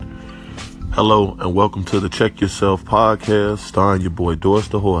Hello and welcome to the Check Yourself podcast starring your boy Doris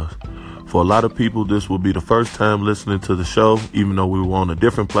the Horse. For a lot of people, this will be the first time listening to the show, even though we were on a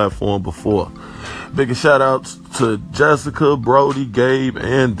different platform before. Big shout outs to Jessica, Brody, Gabe,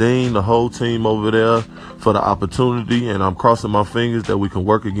 and Dean, the whole team over there for the opportunity, and I'm crossing my fingers that we can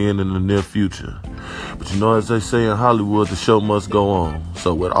work again in the near future. But you know, as they say in Hollywood, the show must go on.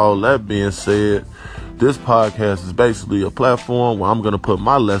 So with all that being said, this podcast is basically a platform where I'm going to put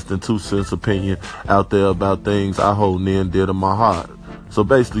my less than 2 cents opinion out there about things I hold near and dear to my heart. So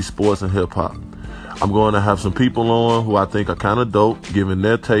basically sports and hip hop. I'm going to have some people on who I think are kind of dope, giving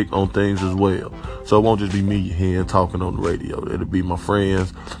their take on things as well. So it won't just be me here talking on the radio. It'll be my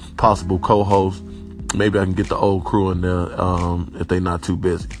friends, possible co-hosts. Maybe I can get the old crew in there if they're not too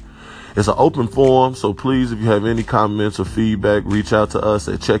busy. It's an open forum, so please, if you have any comments or feedback, reach out to us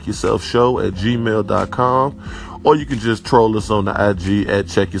at checkyourselfshow@gmail.com, or you can just troll us on the IG at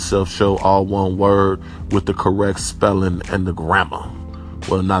checkyourselfshow, all one word, with the correct spelling and the grammar.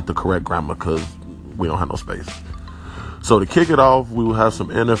 Well, not the correct grammar, because we don't have no space. So to kick it off, we will have some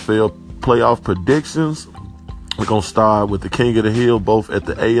NFL playoff predictions. We're going to start with the King of the Hill, both at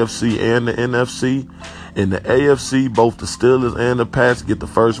the AFC and the NFC. In the AFC, both the Steelers and the Pats get the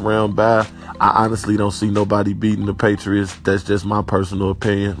first round bye. I honestly don't see nobody beating the Patriots. That's just my personal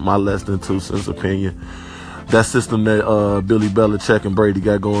opinion, my less than 2 cents opinion. That system that Billy Belichick and Brady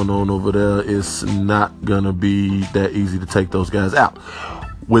got going on over there is not going to be that easy to take those guys out.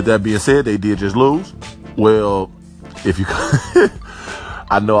 With that being said, they did just lose. Well, if you...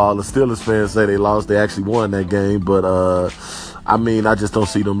 I know all the Steelers fans say they lost. They actually won that game, but I just don't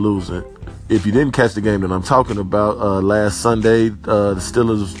see them losing. If you didn't catch the game that I'm talking about, last Sunday, the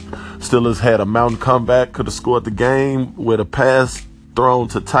Steelers had a mountain comeback, could have scored the game with a pass thrown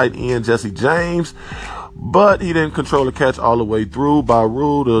to tight end Jesse James, but he didn't control the catch all the way through. By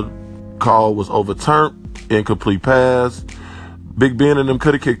rule, the call was overturned, incomplete pass. Big Ben and them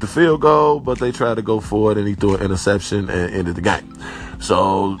could have kicked the field goal, but they tried to go for it, and he threw an interception and ended the game.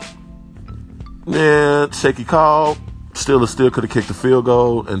 So, yeah, shaky call. Steelers still could have kicked the field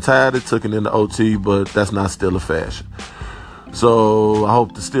goal and tied it, took it into OT, but that's not Steelers fashion. So I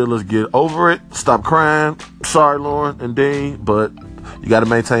hope the Steelers get over it, stop crying. Sorry, Lauren and Dean, but you got to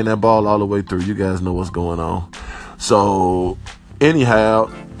maintain that ball all the way through. You guys know what's going on. So anyhow,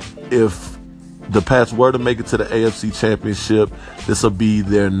 if the Pats were to make it to the AFC Championship, this will be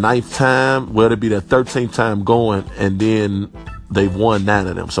their 9th time. Well, it'll be their 13th time going, and then they've won 9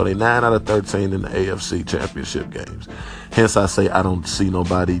 of them. So they 9 out of 13 in the AFC Championship games. Hence, I say I don't see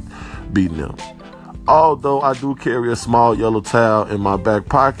nobody beating them. Although I do carry a small yellow towel in my back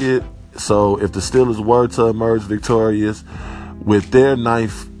pocket. So if the Steelers were to emerge victorious with their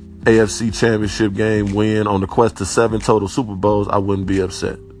 9th AFC Championship game win on the quest to 7 total Super Bowls, I wouldn't be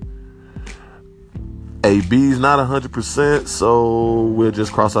upset. AB's not 100%, so we'll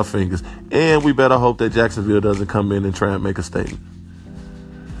just cross our fingers. And we better hope that Jacksonville doesn't come in and try and make a statement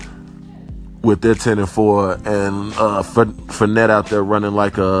with their 10-4 and Fournette out there running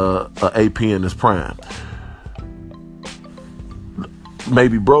like a AP in his prime.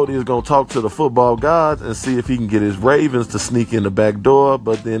 Maybe Brody is going to talk to the football gods and see if he can get his Ravens to sneak in the back door,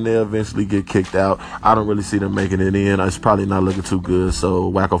 but then they'll eventually get kicked out. I don't really see them making it in. It's probably not looking too good, so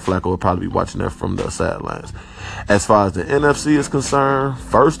Wacko Flacco will probably be watching that from the sidelines. As far as the NFC is concerned,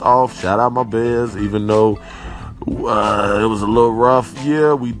 first off, shout out my Bears, even though it was a little rough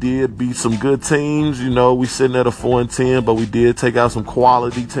year. We did beat some good teams. You know, we sitting at a 4-10, but we did take out some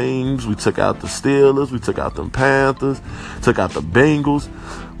quality teams. We took out the Steelers. We took out them Panthers. Took out the Bengals.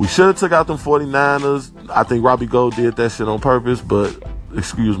 We should have took out them 49ers. I think Robbie Gould did that shit on purpose, but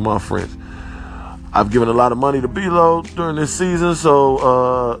excuse my French. I've given a lot of money to B-Lo during this season,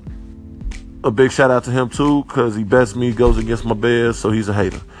 so a big shout out to him too, because he bets me, goes against my Bears, so he's a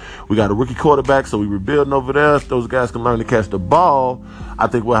hater. We got a rookie quarterback, so we rebuilding over there. If those guys can learn to catch the ball, I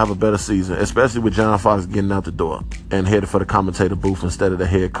think we'll have a better season, especially with John Fox getting out the door and headed for the commentator booth instead of the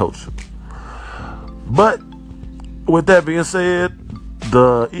head coach. But with that being said,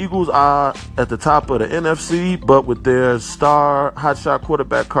 the Eagles are at the top of the NFC, but with their star hotshot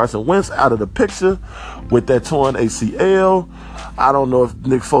quarterback Carson Wentz out of the picture with that torn ACL, I don't know if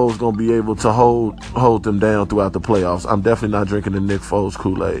Nick Foles is going to be able to hold them down throughout the playoffs. I'm definitely not drinking the Nick Foles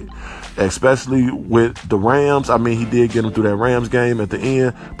Kool-Aid, especially with the Rams. I mean, he did get them through that Rams game at the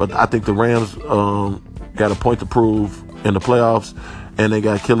end, but I think the Rams got a point to prove in the playoffs, and they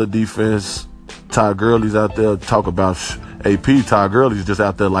got killer defense. Todd Gurley's out there. Talk about AP. Todd Gurley's just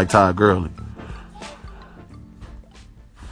out there like Todd Gurley.